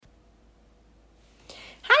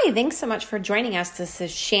Hi, thanks so much for joining us. This is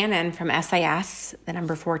Shannon from SIS, the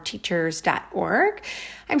number 4teachers.org.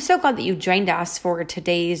 I'm so glad that you joined us for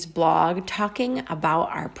today's blog talking about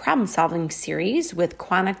our problem-solving series with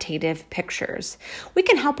quantitative pictures. We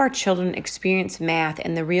can help our children experience math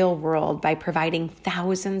in the real world by providing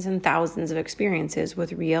thousands and thousands of experiences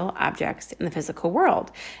with real objects in the physical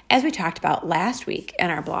world, as we talked about last week in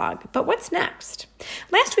our blog. But what's next?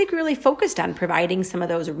 Last week, we really focused on providing some of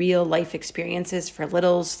those real-life experiences for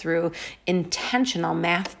littles through intentional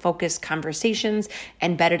math-focused conversations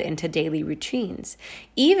embedded into daily routines.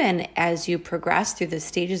 Even as you progress through the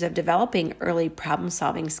stages of developing early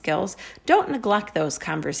problem-solving skills, don't neglect those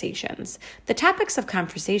conversations. The topics of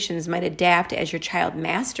conversations might adapt as your child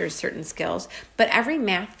masters certain skills, but every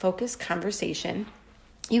math-focused conversation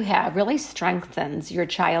you have really strengthens your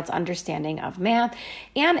child's understanding of math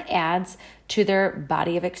and adds to their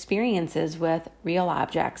body of experiences with real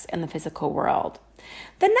objects in the physical world.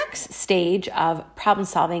 The next stage of problem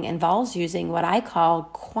solving involves using what I call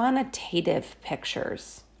quantitative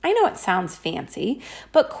pictures. I know it sounds fancy,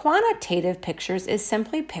 but quantitative pictures is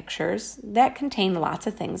simply pictures that contain lots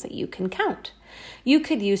of things that you can count. You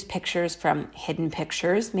could use pictures from Hidden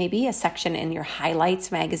Pictures, maybe a section in your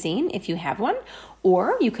Highlights magazine if you have one,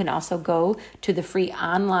 or you can also go to the free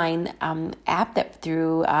online app that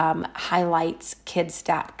through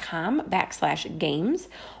highlightskids.com/games,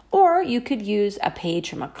 or you could use a page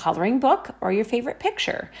from a coloring book or your favorite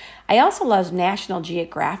picture. I also love National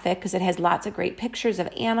Geographic because it has lots of great pictures of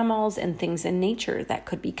animals and things in nature that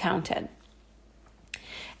could be counted.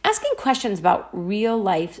 Asking questions about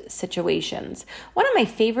real-life situations. One of my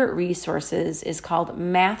favorite resources is called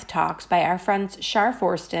Math Talks by our friends Shar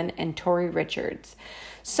Forston and Tori Richards.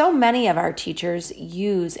 So many of our teachers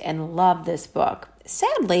use and love this book.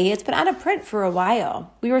 Sadly, it's been out of print for a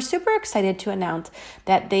while. We were super excited to announce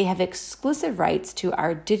that they have exclusive rights to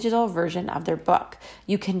our digital version of their book.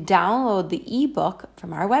 You can download the ebook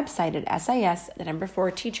from our website at SIS, the number 4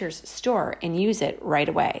 Teachers store, and use it right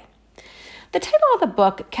away. The title of the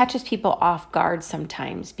book catches people off guard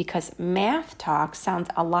sometimes because Math Talks sounds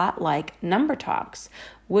a lot like Number Talks,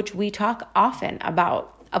 which we talk often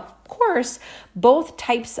about. Of course, both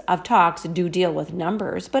types of talks do deal with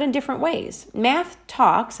numbers, but in different ways. Math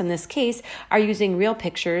Talks, in this case, are using real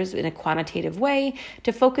pictures in a quantitative way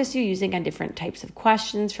to focus you using on different types of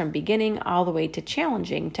questions from beginning all the way to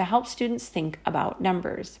challenging to help students think about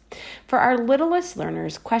numbers. For our littlest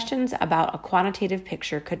learners, questions about a quantitative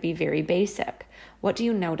picture could be very basic. What do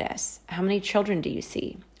you notice? How many children do you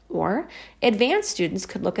see? Or advanced students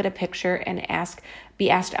could look at a picture and be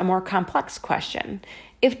asked a more complex question.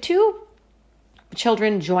 If 2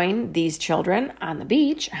 children join these children on the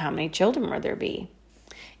beach, how many children will there be?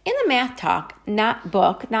 In the Math Talk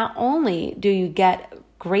book, not only do you get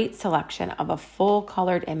great selection of a full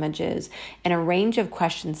colored images and a range of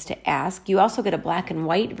questions to ask, you also get a black and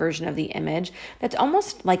white version of the image that's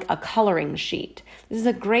almost like a coloring sheet. This is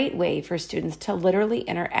a great way for students to literally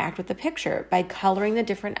interact with the picture by coloring the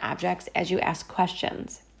different objects as you ask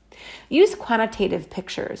questions. Use quantitative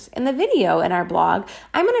pictures. In the video in our blog,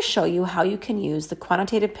 I'm going to show you how you can use the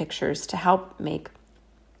quantitative pictures to help make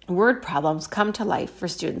word problems come to life for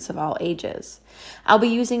students of all ages. I'll be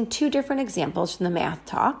using 2 different examples from the Math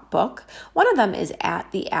Talk book. One of them is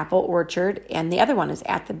at the apple orchard and the other one is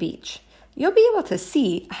at the beach. You'll be able to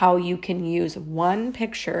see how you can use one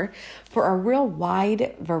picture for a real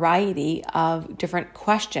wide variety of different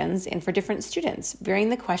questions and for different students, varying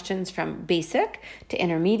the questions from basic to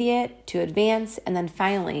intermediate to advanced and then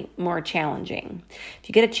finally more challenging. If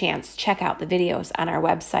you get a chance, check out the videos on our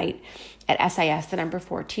website at SIS, the number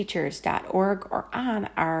 4 teachers.org, or on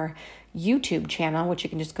our YouTube channel, which you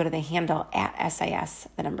can just go to the handle at SIS,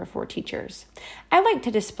 the number 4 teachers. I like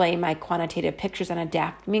to display my quantitative pictures on a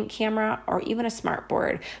document camera or even a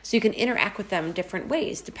smartboard so you can interact with them different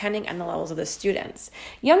ways depending on the levels of the students.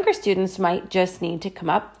 Younger students might just need to come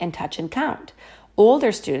up and touch and count.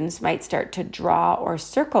 Older students might start to draw or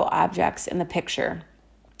circle objects in the picture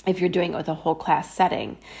if you're doing it with a whole class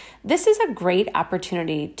setting. This is a great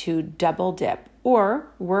opportunity to double dip or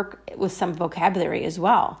work with some vocabulary as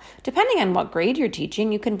well. Depending on what grade you're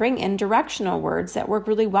teaching, you can bring in directional words that work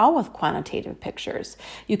really well with quantitative pictures.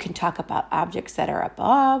 You can talk about objects that are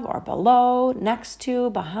above or below, next to,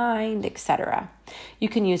 behind, etc. You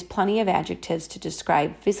can use plenty of adjectives to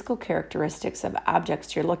describe physical characteristics of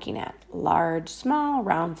objects you're looking at, large, small,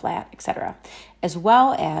 round, flat, etc., as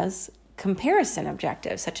well as comparison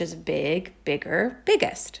objectives such as big, bigger,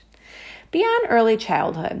 biggest. Beyond early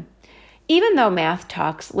childhood, Even though Math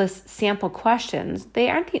Talks lists sample questions, they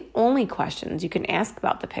aren't the only questions you can ask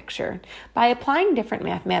about the picture. By applying different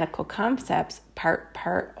mathematical concepts,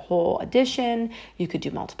 part, whole, addition, you could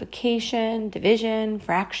do multiplication, division,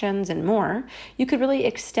 fractions, and more, you could really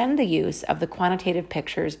extend the use of the quantitative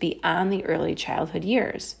pictures beyond the early childhood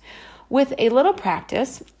years. With a little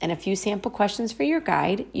practice and a few sample questions for your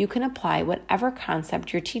guide, you can apply whatever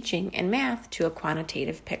concept you're teaching in math to a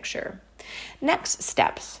quantitative picture. Next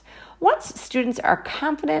steps. Once students are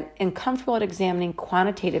confident and comfortable at examining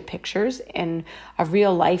quantitative pictures of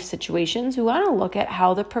real life situations, we want to look at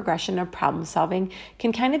how the progression of problem solving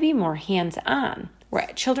can kind of be more hands-on, where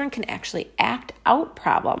children can actually act out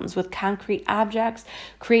problems with concrete objects,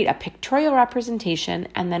 create a pictorial representation,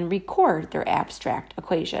 and then record their abstract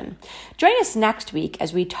equation. Join us next week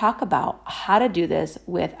as we talk about how to do this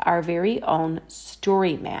with our very own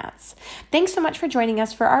story mats. Thanks so much for joining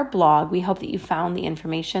us for our blog. We hope that you found the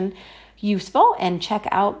information useful, and check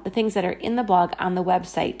out the things that are in the blog on the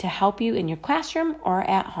website to help you in your classroom or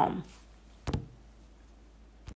at home.